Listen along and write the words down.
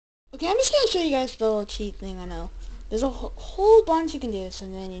Okay, I'm just going to show you guys the little cheat thing I know. There's a whole bunch you can do, so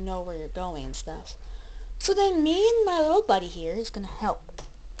then you know where you're going and stuff. So then me and my little buddy here is going to help.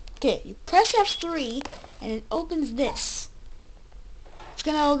 Okay, you press F3, and it opens this. It's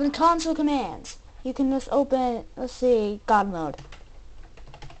going to open console commands. You can just open, let's see, God mode.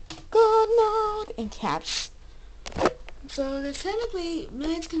 God mode! In caps. So there's technically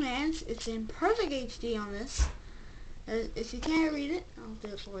millions of commands. It's in perfect HD on this. If you can't read it, I'll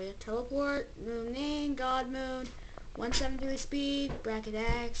do it for you. Teleport, room name, God mode, 173 speed, bracket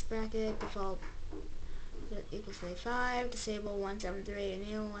X, bracket default equals 35, disable 173,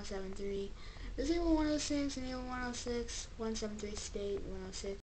 enable 173, disable 106, enable 106, 173 state 106.